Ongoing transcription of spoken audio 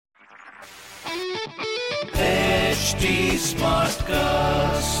HT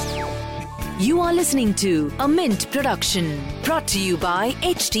Smartcast. You are listening to a Mint production brought to you by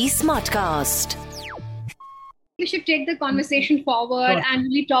HT Smartcast. We should take the conversation forward and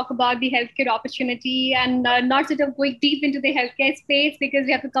really talk about the healthcare opportunity and not sort of going deep into the healthcare space because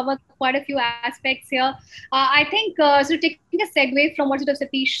we have to cover quite a few aspects here. I think so taking a segue from what sort of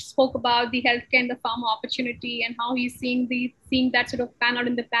Satish spoke about the healthcare and the pharma opportunity and how he's seeing that sort of pan out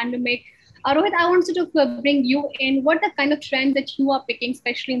in the pandemic. Rohit, I want to sort of bring you in. What are the kind of trends that you are picking,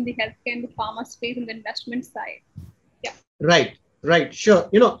 especially in the healthcare and the pharma space and the investment side? Yeah. Right. Sure.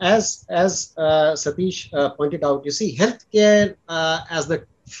 As Satish pointed out, you see, healthcare, as the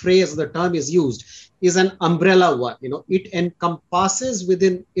phrase, the term is used, is an umbrella one. It encompasses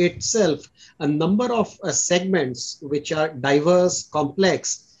within itself a number of segments which are diverse,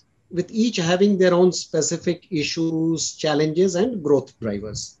 complex, with each having their own specific issues, challenges, and growth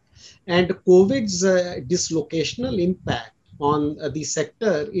drivers. And COVID's dislocational impact on the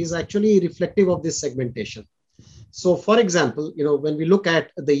sector is actually reflective of this segmentation. So, for example, when we look at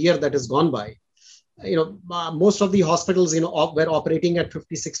the year that has gone by, most of the hospitals, were operating at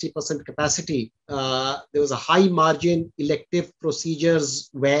 50-60% capacity. There was a high margin elective procedures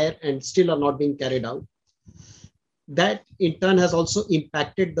were and still are not being carried out. That in turn has also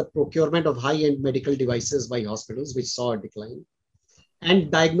impacted the procurement of high-end medical devices by hospitals, which saw a decline.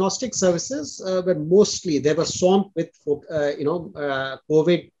 And diagnostic services they were swamped with,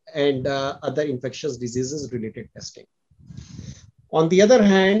 COVID and other infectious diseases related testing. On the other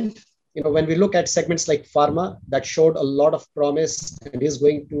hand, when we look at segments like pharma, that showed a lot of promise and is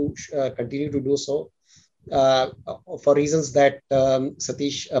going to continue to do so for reasons that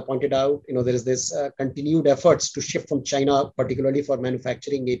Satish pointed out. There is this continued efforts to shift from China, particularly for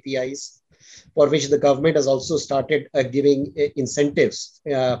manufacturing APIs, for which the government has also started giving incentives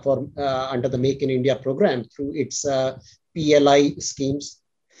for under the Make in India program through its PLI schemes.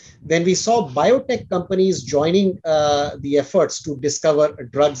 Then we saw biotech companies joining the efforts to discover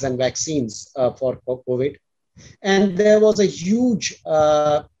drugs and vaccines for COVID. And there was a huge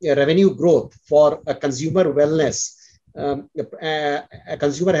revenue growth for consumer wellness,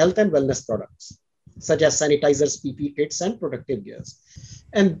 consumer health and wellness products, such as sanitizers, PPE kits, and protective gears.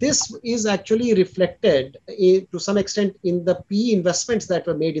 And this is actually reflected to some extent in the PE investments that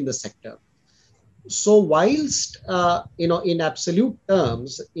were made in the sector. So whilst, in absolute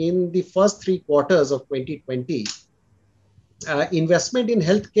terms, in the first 3 quarters of 2020, investment in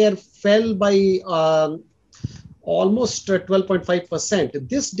healthcare fell by almost 12.5%.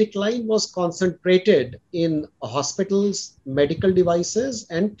 This decline was concentrated in hospitals, medical devices,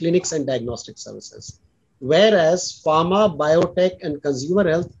 and clinics and diagnostic services. Whereas pharma, biotech, and consumer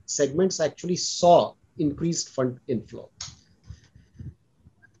health segments actually saw increased fund inflow.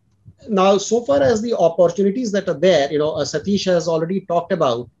 Now, so far as the opportunities that are there, Satish has already talked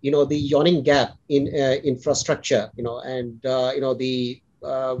about, the yawning gap in infrastructure, we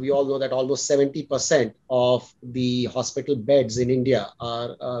all know that almost 70% of the hospital beds in India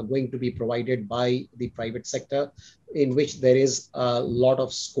are going to be provided by the private sector, in which there is a lot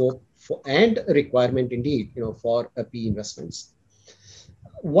of scope and requirement indeed, for PE investments.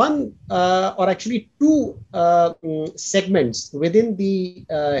 One or actually two segments within the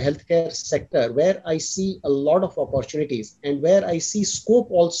healthcare sector where I see a lot of opportunities and where I see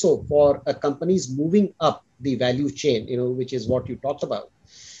scope also for companies moving up the value chain, which is what you talked about,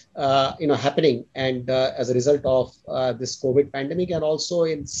 happening and as a result of this COVID pandemic, and also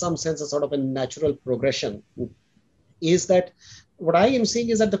in some sense a sort of a natural progression, is that what I am seeing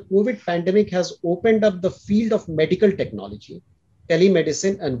is that the COVID pandemic has opened up the field of medical technology,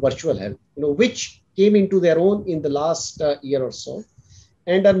 telemedicine, and virtual health, which came into their own in the last year or so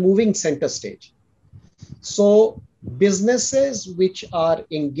and are moving center stage. So businesses which are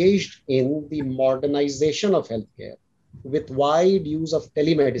engaged in the modernization of healthcare with wide use of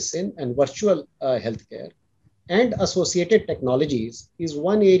telemedicine and virtual healthcare and associated technologies is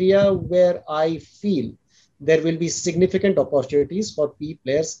one area where I feel there will be significant opportunities for PE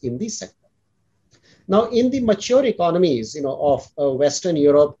players in the sector. Now, in the mature economies, of Western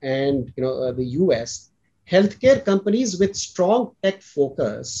Europe and the US, healthcare companies with strong tech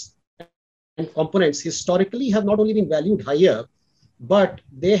focus and components historically have not only been valued higher, but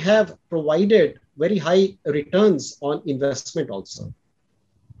they have provided very high returns on investment also.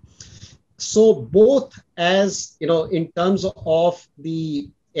 So both as, in terms of the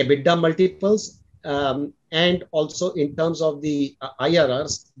EBITDA multiples and also in terms of the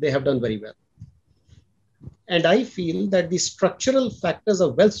IRRs, they have done very well. And I feel that the structural factors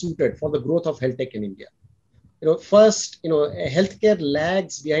are well suited for the growth of health tech in India. First, healthcare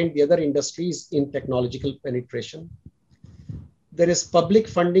lags behind the other industries in technological penetration. There is public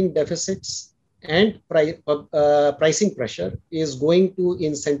funding deficits, and pricing pressure is going to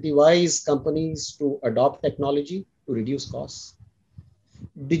incentivize companies to adopt technology to reduce costs.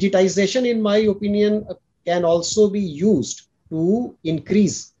 Digitization, in my opinion, can also be used to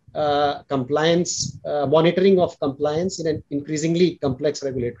increase compliance, monitoring of compliance in an increasingly complex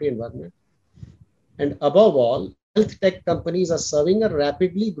regulatory environment. And above all, health tech companies are serving a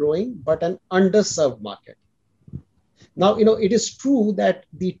rapidly growing but an underserved market. Now, it is true that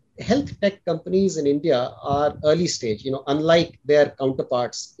the health tech companies in India are early stage, unlike their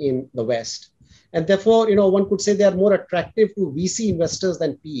counterparts in the West. And therefore, one could say they are more attractive to VC investors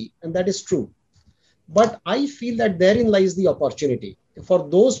than PE, and that is true. But I feel that therein lies the opportunity for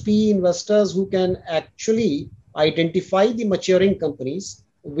those PE investors who can actually identify the maturing companies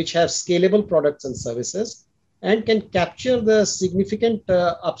which have scalable products and services and can capture the significant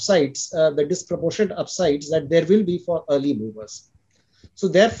upsides, the disproportionate upsides that there will be for early movers. So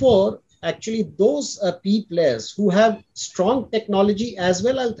therefore, actually, those PE players who have strong technology as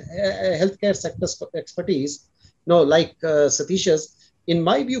well as healthcare sector expertise, like Satish's, in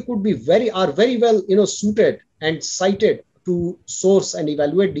my view, are very well, suited and cited to source and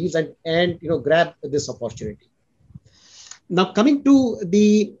evaluate deals and grab this opportunity. Now, coming to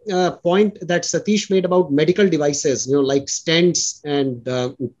the point that Satish made about medical devices, like stents and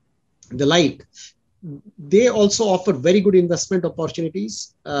the like, they also offer very good investment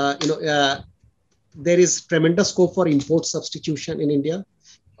opportunities. There is tremendous scope for import substitution in India.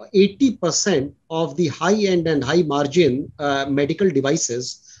 80% of the high-end and high-margin medical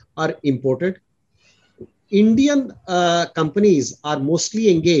devices are imported. Indian companies are mostly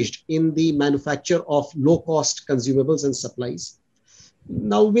engaged in the manufacture of low-cost consumables and supplies.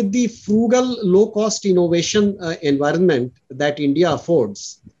 Now, with the frugal, low-cost innovation environment that India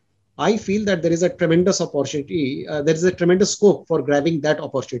affords, I feel that there is a tremendous opportunity. There is a tremendous scope for grabbing that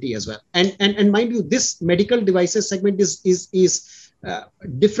opportunity as well. And mind you, this medical devices segment is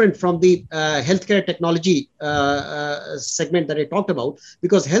different from the healthcare technology segment that I talked about,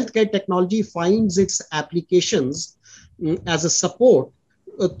 because healthcare technology finds its applications as a support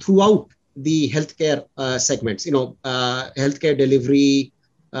throughout the healthcare segments, healthcare delivery,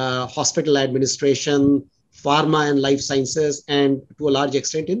 hospital administration, pharma and life sciences, and to a large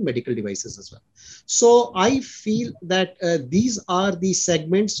extent in medical devices as well. So I feel that these are the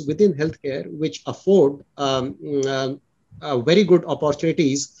segments within healthcare which afford very good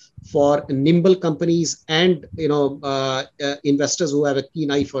opportunities for nimble companies and investors who have a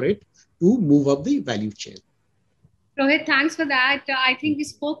keen eye for it to move up the value chain. Rohit, thanks for that. I think we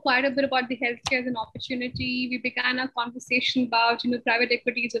spoke quite a bit about the healthcare as an opportunity. We began our conversation about private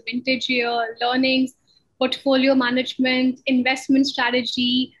equities, a vintage year, learnings, portfolio management, investment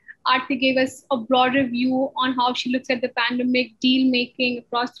strategy. Aarthi gave us a broader view on how she looks at the pandemic, deal making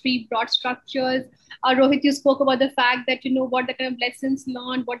across three broad structures. Rohit, you spoke about the fact that what the kind of lessons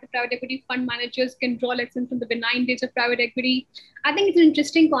learned, what the private equity fund managers can draw lessons from the benign days of private equity. I think it's an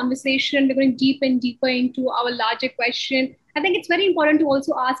interesting conversation. We're going deep and deeper into our larger question. I think it's very important to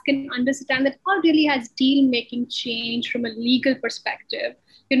also ask and understand that how really has deal making changed from a legal perspective?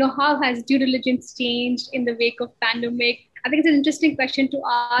 How has due diligence changed in the wake of pandemic? I think it's an interesting question to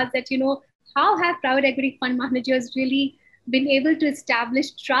ask that, how have private equity fund managers really been able to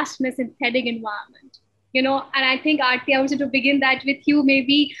establish trust in a synthetic environment? And I think, Aarthi, I wanted to begin that with you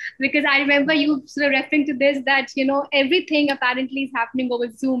maybe, because I remember you sort of referring to this, that, everything apparently is happening over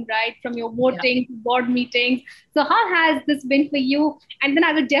Zoom, right? From your voting to board meetings. So how has this been for you? And then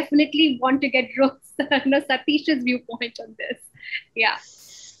I would definitely want to get Satish's viewpoint on this. Yeah.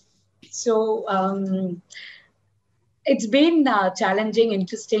 So it's been challenging,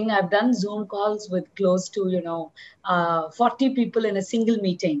 interesting. I've done Zoom calls with close to, 40 people in a single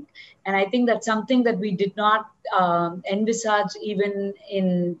meeting. And I think that's something that we did not envisage even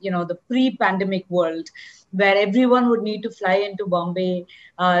in, the pre-pandemic world, where everyone would need to fly into Bombay,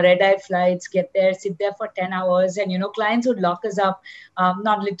 red-eye flights, get there, sit there for 10 hours. And, clients would lock us up,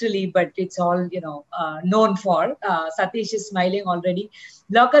 not literally, but it's all, known for. Satish is smiling already.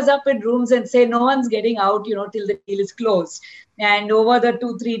 Lock us up in rooms and say, no one's getting out, till the deal is closed. And over the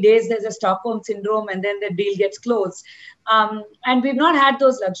 2-3 days, there's a Stockholm syndrome, and then the deal gets closed. And we've not had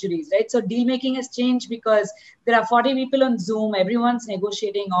those luxuries, right? So deal making has changed because there are 40 people on Zoom. Everyone's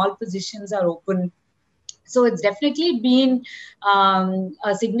negotiating. All positions are open. So it's definitely been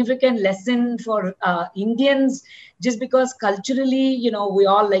a significant lesson for Indians, just because culturally, we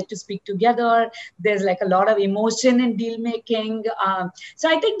all like to speak together. There's like a lot of emotion in deal making. So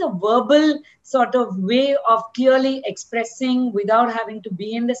I think the verbal sort of way of clearly expressing without having to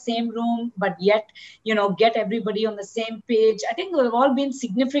be in the same room, but yet, get everybody on the same page. I think there have all been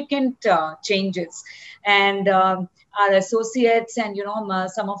significant changes. And our associates and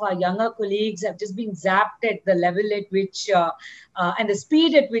some of our younger colleagues have just been zapped at the level at which and the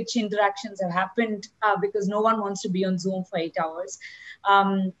speed at which interactions have happened, because no one wants to be on Zoom for 8 hours.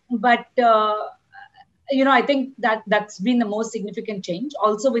 But I think that's been the most significant change.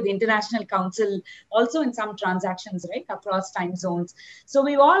 Also with international counsel, also in some transactions, right, across time zones. So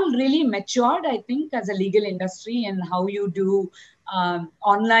we've all really matured, I think, as a legal industry in how you do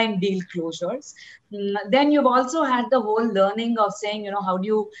online deal closures. Then you've also had the whole learning of saying, how do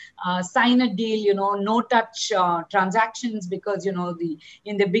you sign a deal, no touch transactions, because, in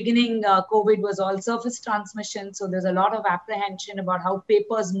the beginning, COVID was all surface transmission. So there's a lot of apprehension about how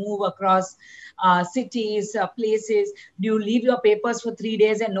papers move across cities, places. Do you leave your papers for 3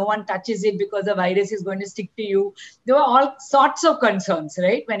 days and no one touches it because the virus is going to stick to you? There were all sorts of concerns,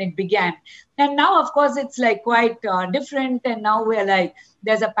 right, when it began. And now, of course, it's like quite different. And now we're like,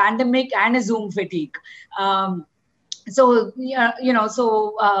 there's a pandemic and a Zoom fatigue. So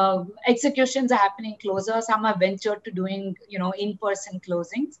executions are happening closer. Some have ventured to doing, in-person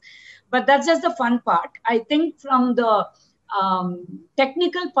closings. But that's just the fun part. I think from the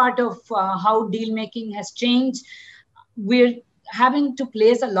technical part of how deal making has changed, we're having to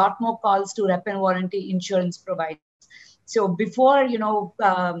place a lot more calls to rep and warranty insurance providers. So before,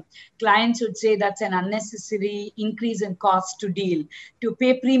 clients would say that's an unnecessary increase in cost to deal, to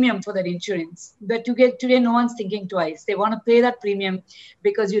pay premium for that insurance. But today, no one's thinking twice. They want to pay that premium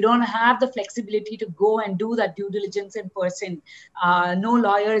because you don't have the flexibility to go and do that due diligence in person. No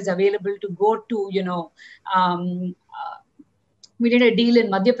lawyer is available to go to, we did a deal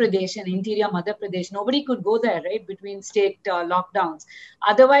in Madhya Pradesh, in interior Madhya Pradesh. Nobody could go there, right, between state lockdowns.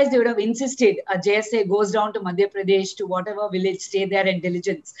 Otherwise, they would have insisted a JSA goes down to Madhya Pradesh to whatever village, stay there in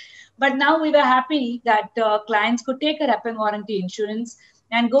diligence. But now we were happy that clients could take a rep and warranty insurance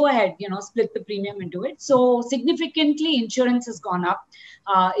and go ahead, split the premium into it. So significantly, insurance has gone up.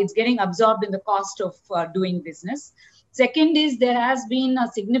 It's getting absorbed in the cost of doing business. Second is there has been a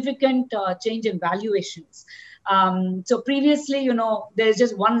significant change in valuations. So previously, there's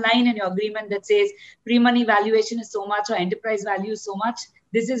just one line in your agreement that says pre-money valuation is so much or enterprise value is so much.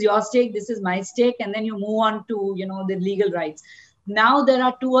 This is your stake, this is my stake, and then you move on to, the legal rights. Now there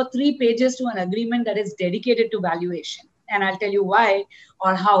are 2 or 3 pages to an agreement that is dedicated to valuation. And I'll tell you why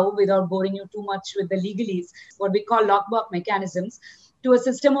or how without boring you too much with the legalese, what we call lockbox mechanisms, to a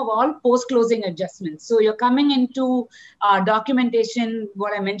system of all post-closing adjustments. So you're coming into documentation,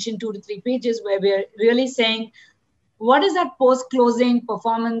 what I mentioned, 2 to 3 pages, where we're really saying, what is that post-closing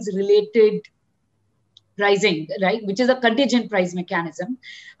performance-related pricing, right? Which is a contingent price mechanism,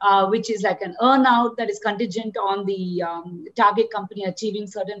 which is like an earn-out that is contingent on the target company achieving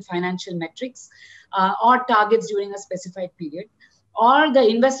certain financial metrics or targets during a specified period. Or the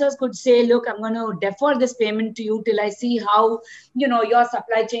investors could say, look, I'm going to defer this payment to you till I see how, your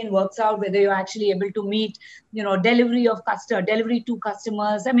supply chain works out, whether you're actually able to meet, delivery to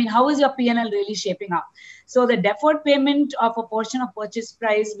customers. I mean, how is your P&L really shaping up? So the deferred payment of a portion of purchase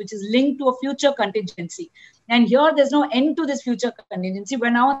price, which is linked to a future contingency. And here there's no end to this future contingency.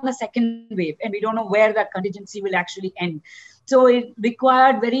 We're now on the second wave and we don't know where that contingency will actually end. So it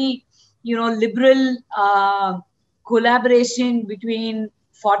required very, liberal, collaboration between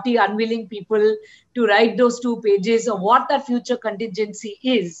 40 unwilling people to write those 2 pages of what that future contingency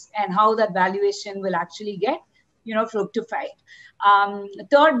is and how that valuation will actually get, fructified.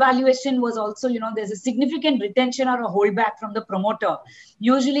 Third valuation was also, there's a significant retention or a holdback from the promoter,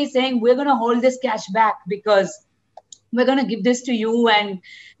 usually saying we're going to hold this cash back because we're going to give this to you and,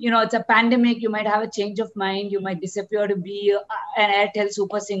 it's a pandemic. You might have a change of mind. You might disappear to be an Airtel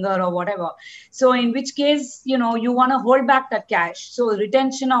super singer or whatever. So in which case, you want to hold back that cash. So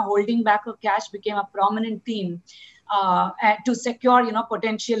retention or holding back of cash became a prominent theme to secure,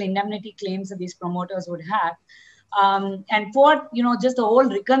 potential indemnity claims that these promoters would have. And fourth, just the whole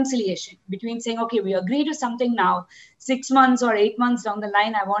reconciliation between saying, okay, we agree to something now, 6 months or 8 months down the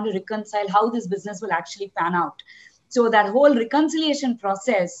line, I want to reconcile how this business will actually pan out. So that whole reconciliation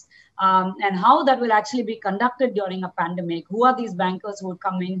process and how that will actually be conducted during a pandemic, who are these bankers who would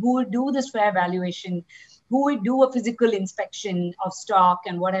come in, who would do this fair valuation, who would do a physical inspection of stock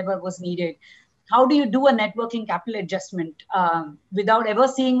and whatever was needed, how do you do a networking capital adjustment without ever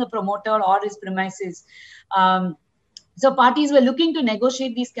seeing the promoter or his premises? So parties were looking to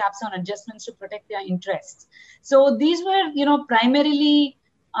negotiate these caps on adjustments to protect their interests. So these were, primarily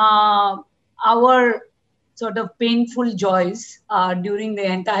our sort of painful joys during the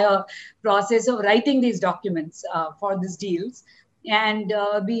entire process of writing these documents for these deals. And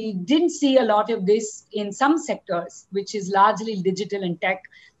we didn't see a lot of this in some sectors, which is largely digital and tech,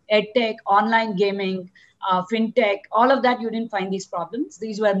 ed tech, online gaming, fintech, all of that. You didn't find these problems.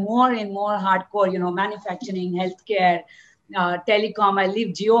 These were more and more hardcore, manufacturing, healthcare, telecom. I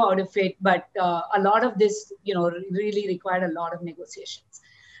leave geo out of it, but a lot of this, really required a lot of negotiations.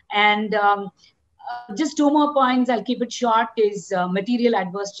 And just two more points, I'll keep it short, is material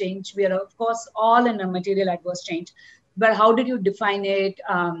adverse change. We are, of course, all in a material adverse change, but how did you define it?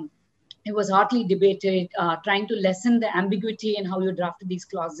 It was hotly debated, trying to lessen the ambiguity in how you drafted these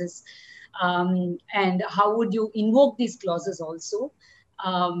clauses. And how would you invoke these clauses also?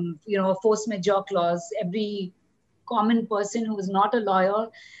 A force majeure clause. Every common person who is not a lawyer,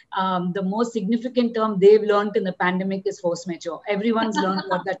 the most significant term they've learned in the pandemic is force majeure. Everyone's learned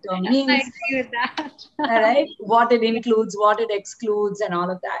what that term means. I agree with that. Right? What it includes, what it excludes, and all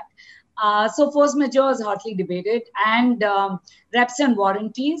of that. So force majeure is hotly debated, and reps and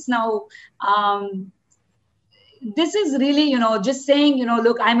warranties. Now, this is really, just saying,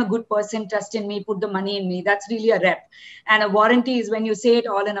 look, I'm a good person, trust in me, put the money in me. That's really a rep. And a warranty is when you say it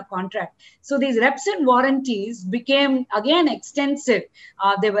all in a contract. So these reps and warranties became, again, extensive.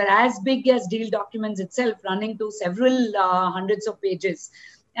 They were as big as deal documents itself, running to several hundreds of pages.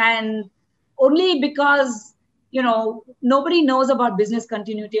 And only because, nobody knows about business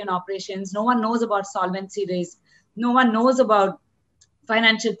continuity and operations. No one knows about solvency risk. No one knows about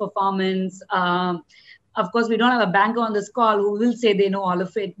financial performance. Of course, we don't have a banker on this call who will say they know all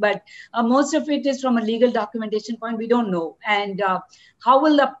of it, but most of it is from a legal documentation point. We don't know. And how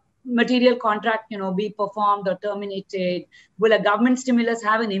will the material contract, be performed or terminated? Will a government stimulus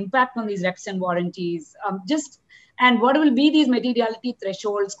have an impact on these reps and warranties? And what will be these materiality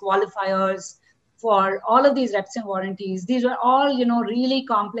thresholds, qualifiers for all of these reps and warranties? These were all, really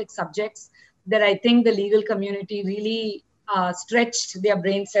complex subjects that I think the legal community really stretched their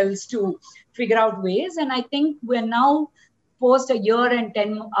brain cells to figure out ways. And I think we're now post a year and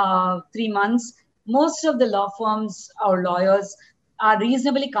 3 months, most of the law firms or lawyers are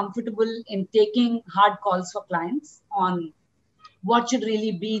reasonably comfortable in taking hard calls for clients on what should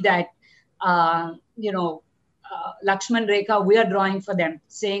really be that, Lakshman Rekha we are drawing for them,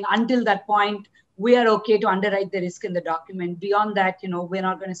 saying until that point, we are okay to underwrite the risk in the document. Beyond that, we're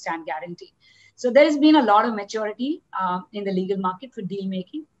not going to stand guarantee. So there has been a lot of maturity in the legal market for deal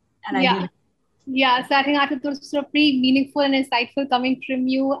making. And Yeah, so I think that was sort of pretty meaningful and insightful coming from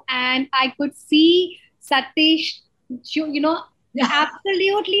you. And I could see Satish,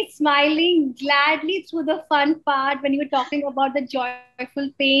 absolutely smiling gladly through the fun part when you were talking about the joyful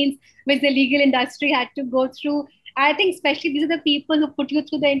pains which the legal industry had to go through. I think especially these are the people who put you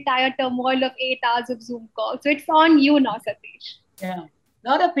through the entire turmoil of 8 hours of Zoom call. So it's on you now, Satish. Yeah. A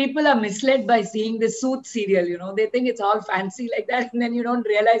lot of people are misled by seeing the Suit serial, they think it's all fancy like that, and then you don't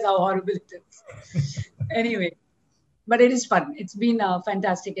realize how horrible it is. Anyway, but it is fun. It's been a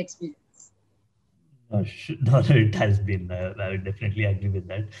fantastic experience. No, it has been. I would definitely agree with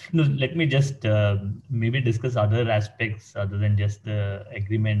that. Let me just maybe discuss other aspects other than just the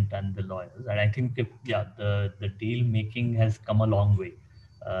agreement and the lawyers. And I think, the deal making has come a long way.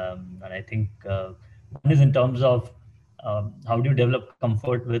 And I think one is in terms of how do you develop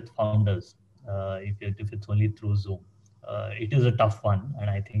comfort with founders if it's only through Zoom. It is a tough one, and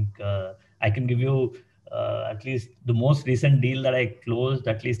I think I can give you at least the most recent deal that I closed.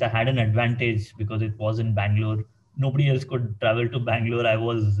 At least I had an advantage because it was in Bangalore. Nobody else could travel to Bangalore.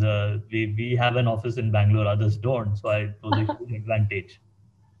 We have an office in Bangalore, others don't, so it was a huge advantage,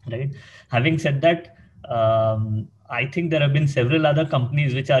 right? Having said that, I think there have been several other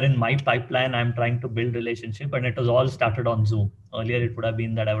companies which are in my pipeline. I'm trying to build relationship, and it was all started on Zoom. Earlier, it would have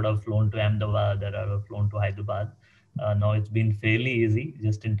been that I would have flown to Ahmedabad, or I would have flown to Hyderabad. Now it's been fairly easy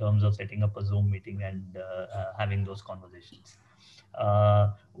just in terms of setting up a Zoom meeting and having those conversations.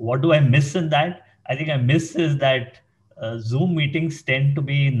 What do I miss in that? I think I miss is that Zoom meetings tend to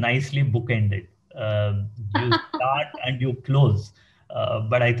be nicely bookended. You start and you close.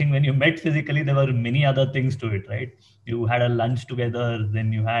 But I think when you met physically, there were many other things to it, right? You had a lunch together,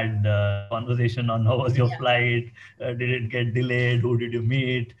 then you had a conversation on how was your flight, did it get delayed, who did you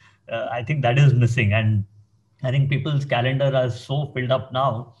meet? I think that is missing. And I think people's calendar are so filled up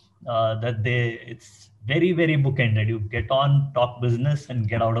now that very, very bookended. You get on, talk business, and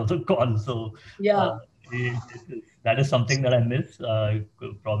get out of the call. So Yeah. that is something that I miss.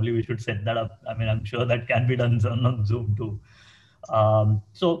 Probably we should set that up. I mean, I'm sure that can be done on Zoom too.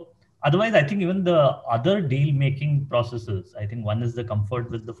 So otherwise, I think even the other deal making processes, I think one is the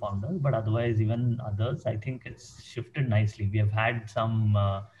comfort with the founder, but otherwise even others, I think it's shifted nicely. We have had some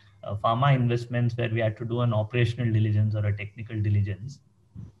pharma investments where we had to do an operational diligence or a technical diligence.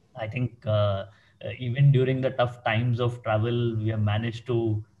 I think even during the tough times of travel, we have managed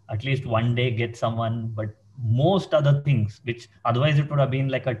to at least one day get someone, but most other things, which otherwise it would have been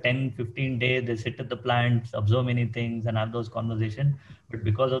like a 10-15 day, they sit at the plants, observe many things and have those conversations. But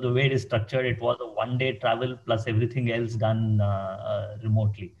because of the way it is structured, it was a one-day travel plus everything else done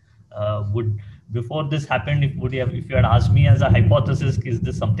remotely. Would before this happened, if you had asked me as a hypothesis, is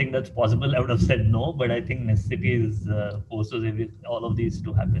this something that's possible, I would have said no. But I think necessity is forces all of these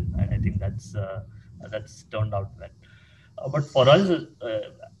to happen, and I think that's turned out well. But for us,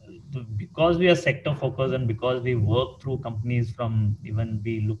 because we are sector focused and because we work through companies from even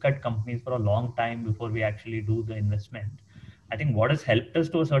we look at companies for a long time before we actually do the investment. I think what has helped us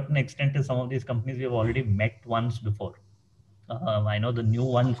to a certain extent is some of these companies we have already met once before. I know the new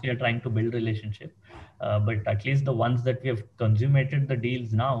ones we are trying to build relationship, but at least the ones that we have consummated the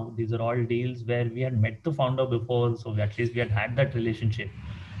deals now, these are all deals where we had met the founder before, so at least we had that relationship.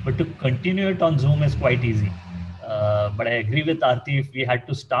 But to continue it on Zoom is quite easy. But I agree with Aarthi, if we had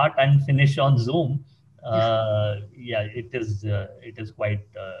to start and finish on Zoom, yeah, it is quite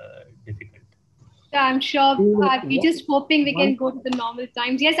difficult. Yeah, I'm sure. We're just hoping we One can go to the normal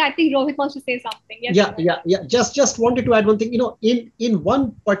times. Yes, I think Rohit wants to say something. Yes. yeah. Just wanted to add one thing. In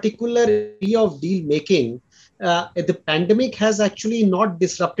one particular area of deal making, the pandemic has actually not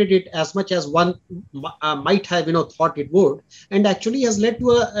disrupted it as much as one might have thought it would, and actually has led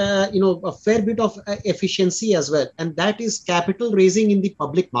to a fair bit of efficiency as well, and that is capital raising in the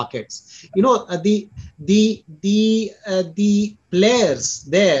public markets. The players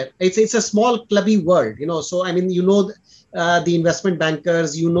there, it's a small clubby world. So I mean, the investment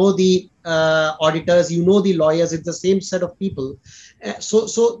bankers, the auditors, the lawyers. It's the same set of people.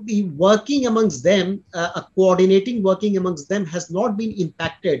 So the working amongst them, coordinating working amongst them has not been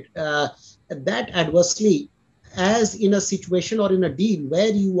impacted that adversely as in a situation or in a deal where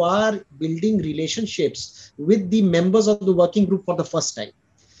you are building relationships with the members of the working group for the first time.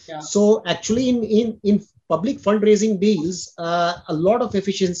 Yeah. So actually in public fundraising deals, a lot of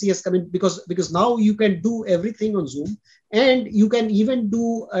efficiency has come in because now you can do everything on Zoom, and you can even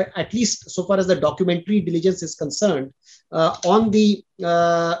do, at least so far as the documentary diligence is concerned, on the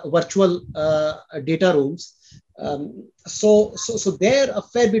virtual data rooms. So there a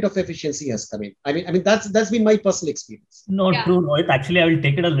fair bit of efficiency has come in. I mean that's been my personal experience. No, yeah. True, Rohit. Actually, I will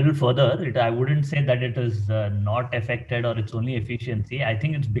take it a little further. I wouldn't say that it is not affected or it's only efficiency. I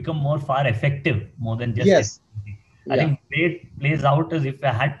think it's become more far effective more than just efficiency. I think the way it plays out is if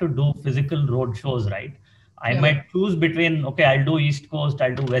I had to do physical road shows, right? I might choose between, okay, I'll do East Coast,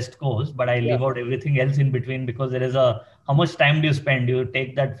 I'll do West Coast, but I leave out everything else in between because there is how much time do you spend? Do you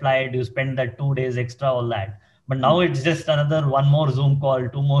take that flight? Do you spend that 2 days extra, all that? But now it's just another one more Zoom call,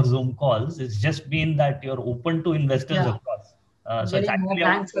 2 more Zoom calls. It's just been that you're open to investors across. So it's actually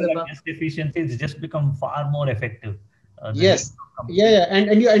not just efficiency, it's just become far more effective. Yes. Yeah.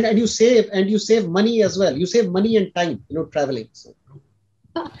 And you save money as well. You save money and time, traveling. So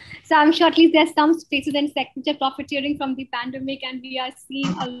I'm sure at least there's some spaces and sectors are profiteering from the pandemic, and we are seeing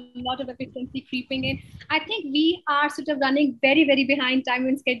a lot of efficiency creeping in. I think we are sort of running very, very behind time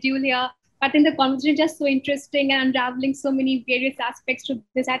and schedule here. I think the conversation is just so interesting and unraveling so many various aspects to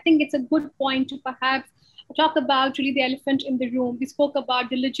this. I think it's a good point to perhaps talk about really the elephant in the room. We spoke about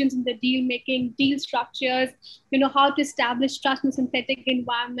diligence in the deal making, deal structures, how to establish trust in a synthetic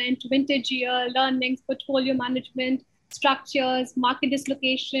environment, vintage year, learnings, portfolio management, structures, market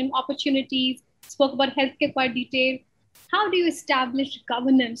dislocation, opportunities, spoke about healthcare quite detail. How do you establish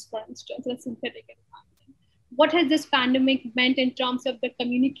governance, for instance, in a synthetic environment? What has this pandemic meant in terms of the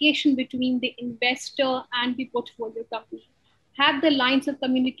communication between the investor and the portfolio company? Have the lines of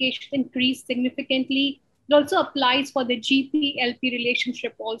communication increased significantly? It also applies for the GP-LP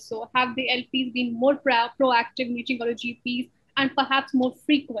relationship also. Have the LPs been more proactive meeting other GPs and perhaps more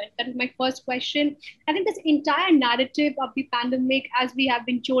frequent? That is my first question. I think this entire narrative of the pandemic, as we have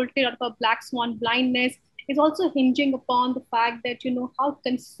been jolted out of a black swan blindness, is also hinging upon the fact that, how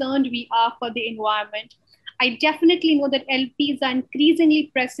concerned we are for the environment. I definitely know that LPs are increasingly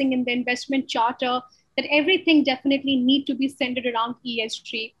pressing in the investment charter that everything definitely need to be centered around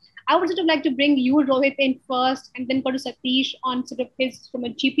ESG. I would sort of like to bring you, Rohit, in first, and then go to Satish on sort of his from a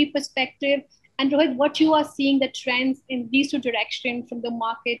GP perspective, And Rohit, what you are seeing the trends in these two directions from the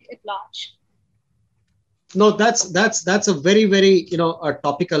market at large? No, that's a very, very, a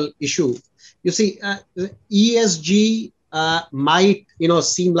topical issue. You see, ESG might,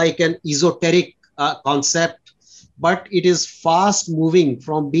 seem like an esoteric concept, but it is fast moving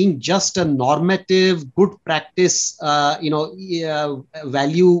from being just a normative good practice, value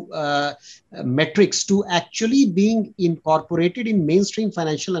metrics to actually being incorporated in mainstream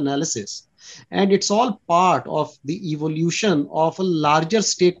financial analysis. And it's all part of the evolution of a larger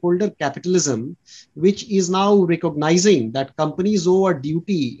stakeholder capitalism, which is now recognizing that companies owe a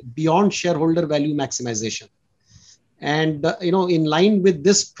duty beyond shareholder value maximization. And in line with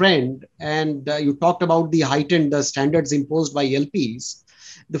this trend, and you talked about the heightened standards imposed by LPs,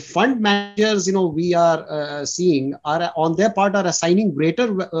 the fund managers, we are seeing are on their part are assigning greater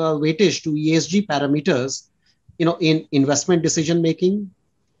weightage to ESG parameters, in investment decision making,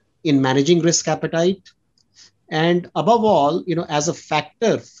 in managing risk appetite, and above all, as a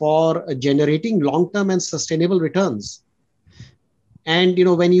factor for generating long-term and sustainable returns. And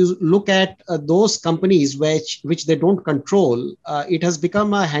when you look at those companies which they don't control, it has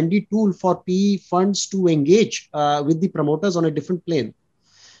become a handy tool for PE funds to engage with the promoters on a different plane.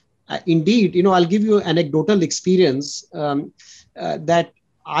 Indeed, I'll give you anecdotal experience that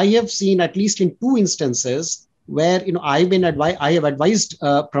I have seen at least in two instances where I have advised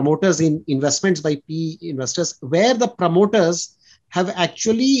promoters in investments by PE investors, where the promoters have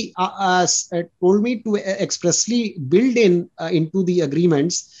actually told me to expressly build into the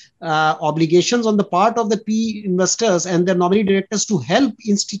agreements obligations on the part of the PE investors and their nominee directors to help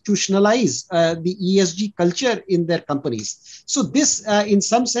institutionalize the ESG culture in their companies. So this, in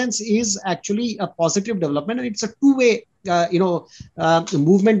some sense, is actually a positive development, and it's a two-way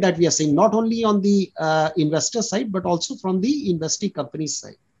movement that we are seeing, not only on the investor side, but also from the investee companies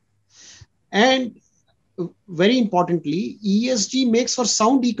side. And very importantly, ESG makes for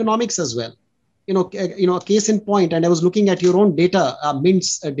sound economics as well. A case in point, and I was looking at your own data,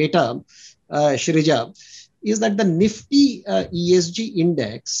 Mint's data, Shirija, is that the Nifty ESG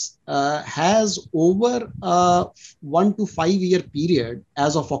index has over a 1 to 5 year period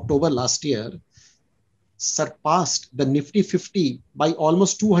as of October last year surpassed the Nifty 50 by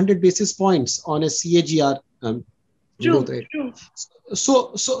almost 200 basis points on a CAGR growth rate. True.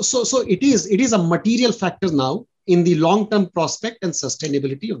 So it is a material factor now in the long-term prospect and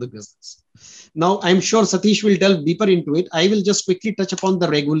sustainability of the business. Now, I'm sure Satish will delve deeper into it. I will just quickly touch upon the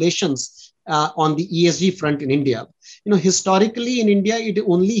regulations on the ESG front in India. Historically in India, it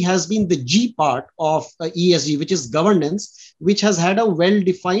only has been the G part of ESG, which is governance, which has had a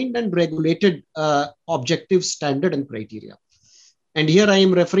well-defined and regulated objective standard and criteria. And here I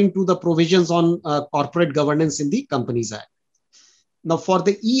am referring to the provisions on corporate governance in the Companies Act. Now, for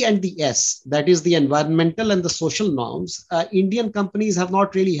the E and the S, that is the environmental and the social norms, Indian companies have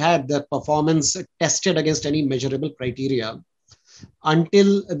not really had their performance tested against any measurable criteria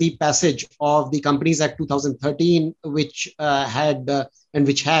until the passage of the Companies Act 2013, which had and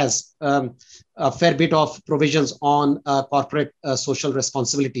which has a fair bit of provisions on corporate social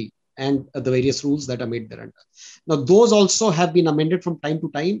responsibility and the various rules that are made thereunder. Now, those also have been amended from time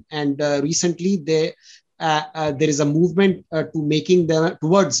to time, and recently there is a movement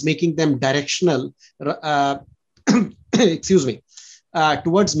towards making them directional,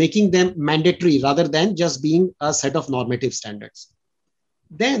 towards making them mandatory rather than just being a set of normative standards.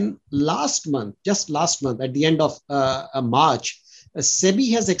 Then just last month, at the end of March,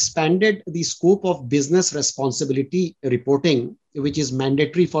 SEBI has expanded the scope of business responsibility reporting, which is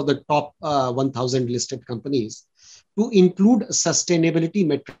mandatory for the top 1,000 listed companies, to include sustainability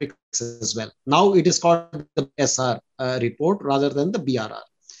metrics as well. Now it is called the SR report rather than the BRR.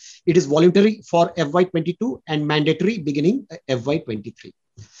 It is voluntary for FY22 and mandatory beginning FY23.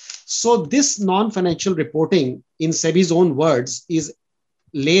 So this non-financial reporting, in SEBI's own words,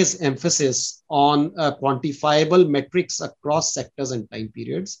 lays emphasis on quantifiable metrics across sectors and time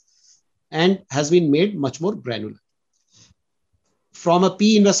periods, and has been made much more granular. From a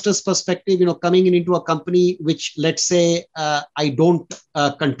PE investor's perspective, coming into a company which, let's say, I don't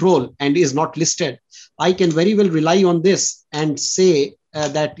control and is not listed, I can very well rely on this and say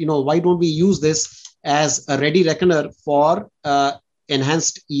that, why don't we use this as a ready reckoner for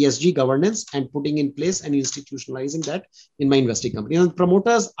enhanced ESG governance and putting in place and institutionalizing that in my investing company. And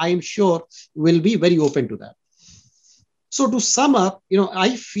promoters, I am sure, will be very open to that. So to sum up,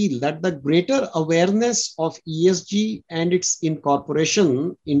 I feel that the greater awareness of ESG and its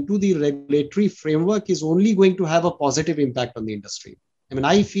incorporation into the regulatory framework is only going to have a positive impact on the industry.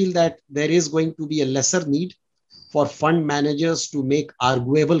 I feel that there is going to be a lesser need for fund managers to make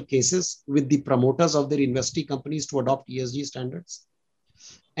arguable cases with the promoters of their investee companies to adopt ESG standards.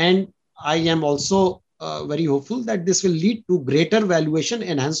 And I am also very hopeful that this will lead to greater valuation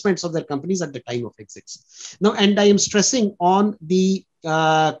enhancements of their companies at the time of exits. Now, and I am stressing on the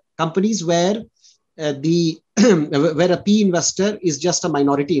companies where the where a P investor is just a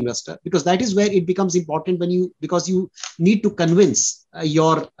minority investor, because that is where it becomes important because you need to convince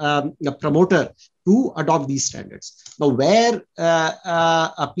your promoter to adopt these standards. Now, where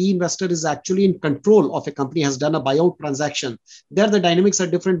a P investor is actually in control of a company, has done a buyout transaction, there the dynamics are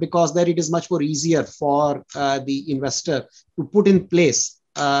different, because there it is much more easier for the investor to put in place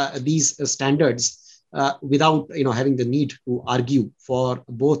these standards without having the need to argue for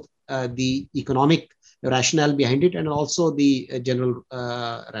both the economic rationale behind it and also the general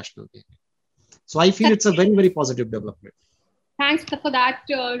rationale behind it. So I feel it's a very, very positive development. Thanks for that,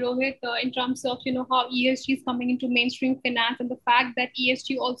 Rohit, in terms of, how ESG is coming into mainstream finance and the fact that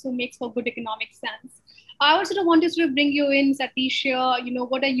ESG also makes for good economic sense. I also wanted to bring you in, Satish.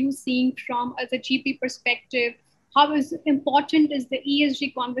 What are you seeing from as a GP perspective? How important is the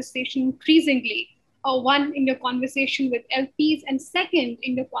ESG conversation increasingly? One, in your conversation with LPs, and second,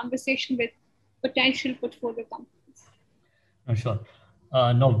 in your conversation with potential portfolio companies. Sure.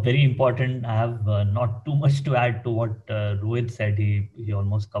 No, very important. I have not too much to add to what Rohit said. He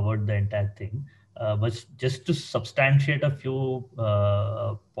almost covered the entire thing. But just to substantiate a few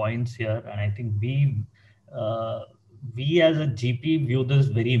points here, and I think we as a GP view this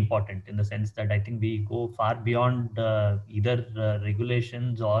very important, in the sense that I think we go far beyond either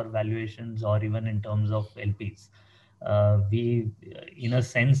regulations or valuations, or even in terms of LPs. We, in a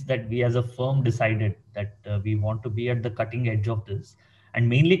sense, that we as a firm decided that we want to be at the cutting edge of this, and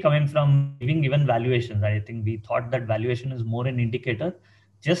mainly coming from giving even valuations. I think we thought that valuation is more an indicator.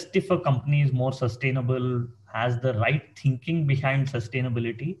 Just if a company is more sustainable, has the right thinking behind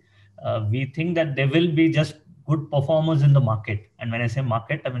sustainability, we think that there will be just good performers in the market. And when I say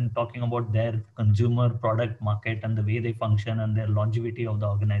market, I mean talking about their consumer product market and the way they function and their longevity of the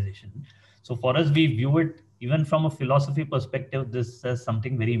organization. So for us, we view it even from a philosophy perspective, this is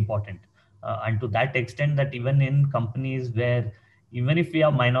something very important. And to that extent, that even in companies where, even if we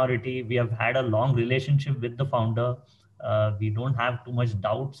are minority, we have had a long relationship with the founder, we don't have too much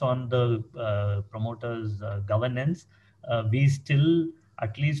doubts on the promoters' governance, we still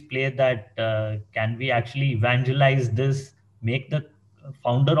at least play that can we actually evangelize this, make the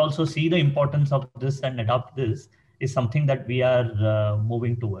founder also see the importance of this and adopt this, is something that we are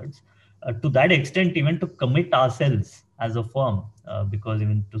moving towards. To that extent, even to commit ourselves as a firm, because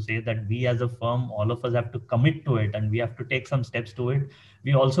even to say that we as a firm, all of us have to commit to it and we have to take some steps to it,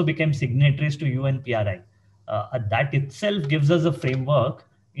 we also became signatories to UNPRI. That itself gives us a framework,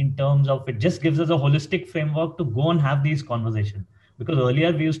 in terms of it just gives us a holistic framework to go and have these conversations. Because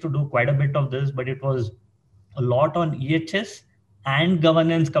earlier we used to do quite a bit of this, but it was a lot on EHS and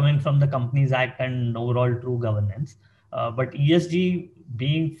governance coming from the Companies Act and overall true governance. But ESG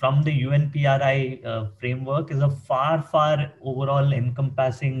being from the UNPRI framework is a far, far overall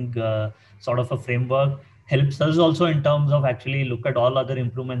encompassing sort of a framework, helps us also in terms of actually look at all other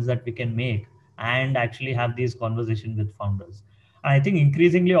improvements that we can make and actually have these conversations with founders. I think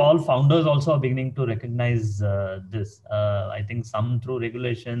increasingly all founders also are beginning to recognize this. I think some through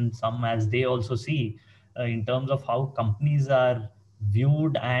regulation, some as they also see in terms of how companies are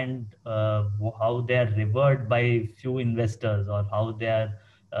viewed and how they are revered by few investors, or how they are,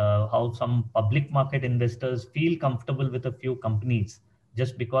 how some public market investors feel comfortable with a few companies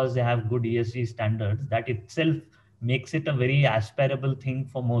just because they have good ESG standards. That itself makes it a very aspirable thing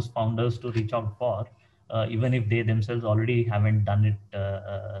for most founders to reach out for. Even if they themselves already haven't done it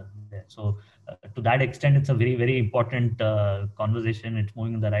there. So to that extent, it's a very, very important conversation. It's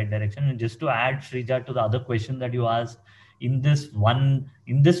moving in the right direction. And just to add, Shrija, to the other question that you asked, in this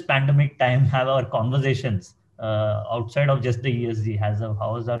pandemic time, have our conversations outside of just the ESG,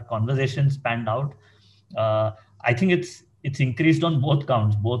 how has our conversations panned out? I think it's increased on both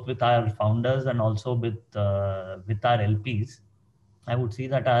counts, both with our founders and also with our LPs. I would see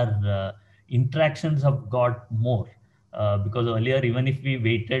that our interactions have got more, because earlier, even if we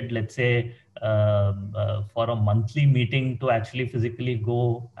waited, let's say, for a monthly meeting to actually physically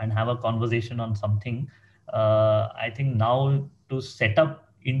go and have a conversation on something, I think now to set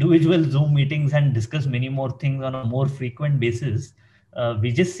up individual Zoom meetings and discuss many more things on a more frequent basis,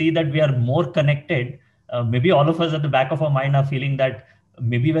 we just see that we are more connected. Maybe all of us at the back of our mind are feeling that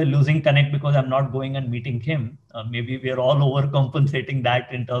maybe we're losing connect because I'm not going and meeting him. Maybe we are all overcompensating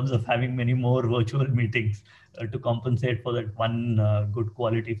that in terms of having many more virtual meetings to compensate for that one good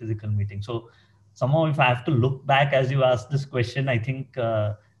quality physical meeting. So somehow if I have to look back as you asked this question, I think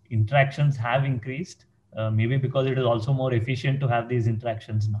interactions have increased, maybe because it is also more efficient to have these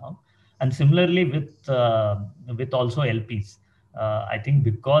interactions now. And similarly with also LPs, I think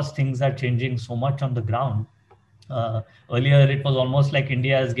because things are changing so much on the ground. Uh, Earlier, it was almost like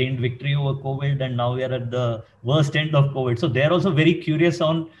India has gained victory over COVID, and now we are at the worst end of COVID. So they're also very curious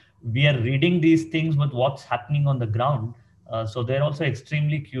on. We are reading these things, but what's happening on the ground? So they're also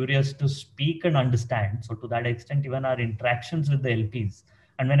extremely curious to speak and understand. So to that extent, even our interactions with the LPs.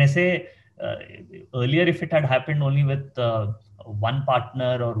 And when I say uh, earlier, if it had happened only with one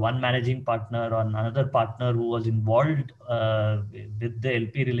partner or one managing partner or another partner who was involved with the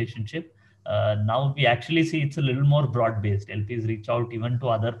LP relationship, now we actually see it's a little more broad based. LPs reach out even to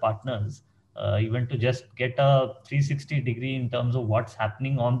other partners, even to just get a 360-degree in terms of what's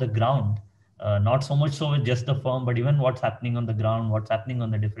happening on the ground. Not so much so with just the firm, but even what's happening on the ground, what's happening on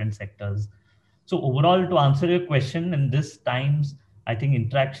the different sectors. So overall, to answer your question, in this times, I think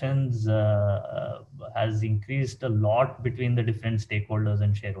interactions has increased a lot between the different stakeholders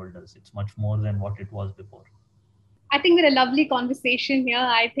and shareholders. It's much more than what it was before. I think we had a lovely conversation here.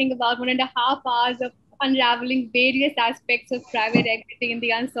 I think about 1.5 hours of unraveling various aspects of private equity in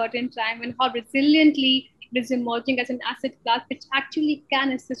the uncertain time and how resiliently it is emerging as an asset class which actually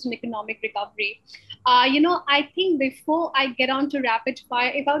can assist in economic recovery. I think before I get on to rapid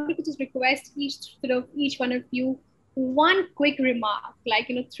fire, if I were to just request each one of you one quick remark, like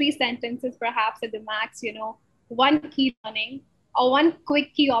 3 sentences perhaps at the max, one key learning or one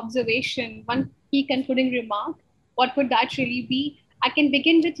quick key observation, one key concluding remark, what would that really be? I can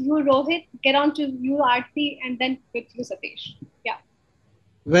begin with you, Rohit, get on to you, Aarthi, and then with you, Satish. Yeah.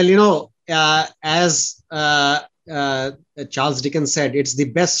 Well, as Charles Dickens said, it's the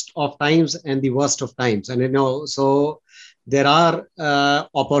best of times and the worst of times. And, so there are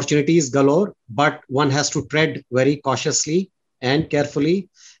opportunities galore, but one has to tread very cautiously and carefully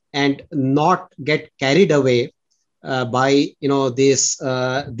and not get carried away by this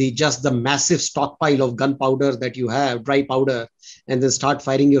the massive stockpile of gunpowder that you have, dry powder, and then start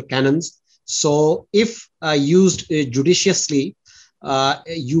firing your cannons. So if used judiciously,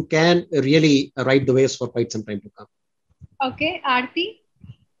 you can really ride the waves for quite some time to come. Okay, Aarthi.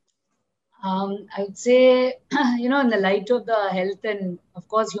 I would say, in the light of the health and, of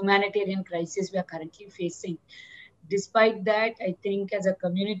course, humanitarian crisis we are currently facing, despite that, I think as a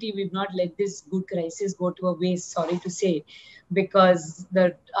community, we've not let this good crisis go to a waste, sorry to say, because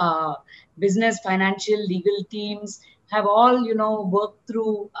the business, financial, legal teams have all, worked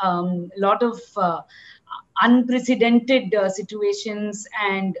through a lot of unprecedented situations,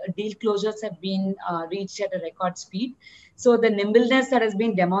 and deal closures have been reached at a record speed. So the nimbleness that has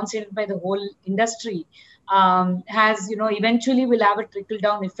been demonstrated by the whole industry has, eventually will have a trickle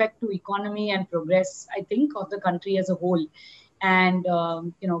down effect to economy and progress, I think, of the country as a whole. And,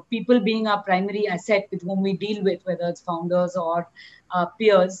 people being our primary asset with whom we deal with, whether it's founders or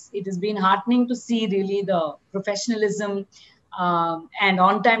peers, it has been heartening to see really the professionalism and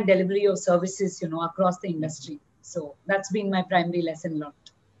on-time delivery of services, across the industry. So that's been my primary lesson learned.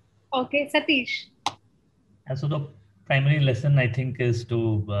 Okay, Satish. And so the primary lesson, I think, is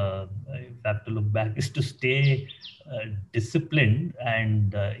to, if I have to look back, is to stay disciplined.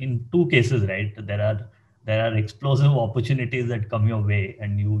 And in two cases, right, there are explosive opportunities that come your way,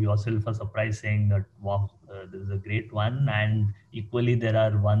 and you yourself are surprised, saying that, wow, this is a great one. And equally, there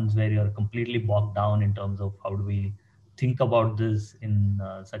are ones where you're completely bogged down in terms of how do we think about this in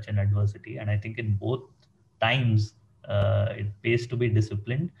such an adversity. And I think in both times, it pays to be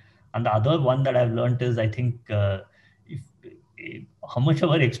disciplined. And the other one that I've learned is, I think, if how much of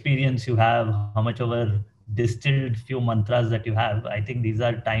our experience you have, how much of our distilled few mantras that you have, I think these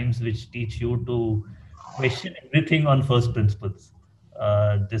are times which teach you to question everything on first principles.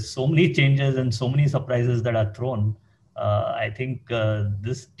 There's so many changes and so many surprises that are thrown. I think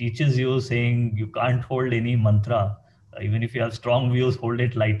this teaches you, saying you can't hold any mantra. Even if you have strong views, hold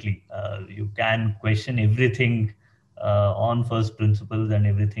it lightly. You can question everything on first principles, and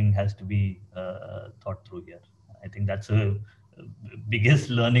everything has to be thought through here. I think that's a biggest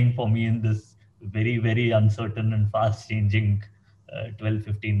learning for me in this very, very uncertain and fast changing 12,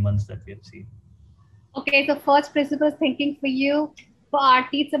 15 months that we have seen. Okay, so first principles thinking for you. For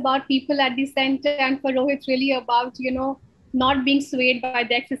Aarthi, it's about people at the center, and for Rohit, it's really about, not being swayed by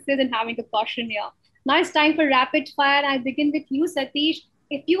the excesses and having a caution here. Now it's time for rapid fire. I begin with you, Satish.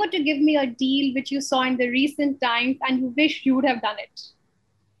 If you were to give me a deal which you saw in the recent times and you wish you would have done it.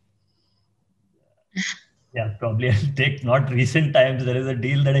 Yeah, probably I'll take not recent times. There is a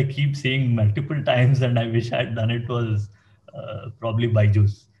deal that I keep seeing multiple times and I wish I had done it, was probably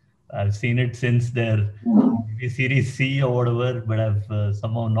Byju's. I've seen it since their maybe series C or whatever, but I've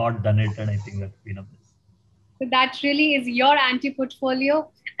somehow not done it, and I think that's been a miss. So that really is your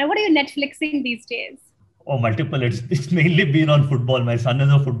anti-portfolio. And what are you Netflixing these days? Oh, multiple. It's mainly been on football. My son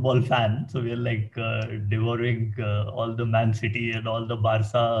is a football fan, so we're like devouring all the Man City and all the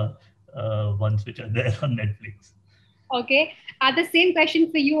Barca ones which are there on Netflix. Okay. The same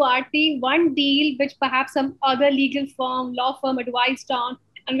question for you, Aarthi. One deal which perhaps some other legal firm, law firm advised on,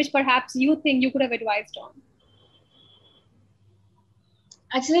 and which perhaps you think you could have advised on.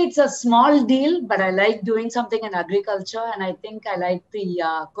 Actually, it's a small deal, but I like doing something in agriculture, and I think I like the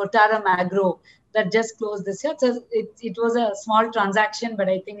Kottaram Agro that just closed this year. So it was a small transaction, but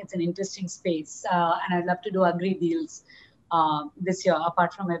I think it's an interesting space, and I'd love to do agri deals this year,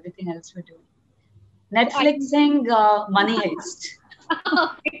 apart from everything else we're doing. Netflixing Money Heist.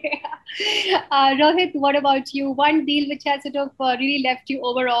 Okay. Rohit, what about you? One deal which has sort of really left you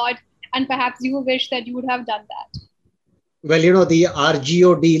overawed, and perhaps you wish that you would have done that. Well, the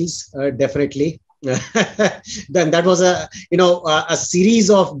RGO deals, definitely. Then that was a series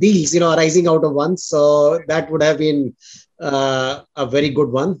of deals, arising out of one. So that would have been a very good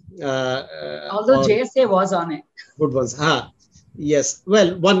one. Although JSA was on it. Good ones. Yes.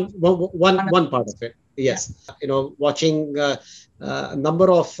 Well, one part of it. Yes. Watching a number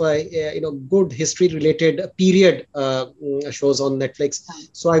of good history related period shows on Netflix.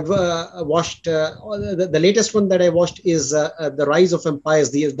 So I've watched the latest one that I watched is the Rise of Empires,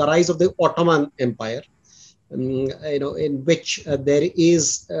 the rise of the Ottoman Empire. In which there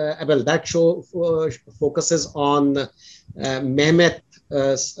is that show focuses on Mehmet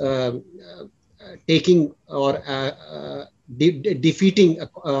taking or defeating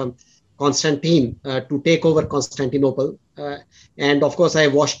Constantine to take over Constantinople. And of course, I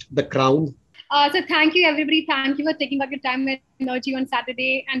watched The Crown. So thank you, everybody. Thank you for taking out your time and energy on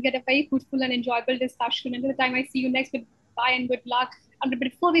Saturday, and get a very fruitful and enjoyable discussion. Until the time I see you next, goodbye and good luck. And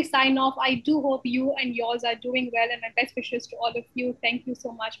before we sign off, I do hope you and yours are doing well, and my best wishes to all of you. Thank you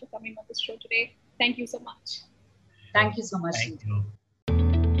so much for coming on this show today. Thank you so much. Thank you so much. Thank you.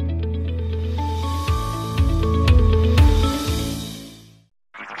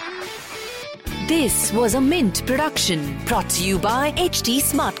 This was a Mint production brought to you by HT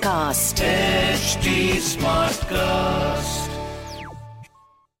Smartcast. HT Smartcast.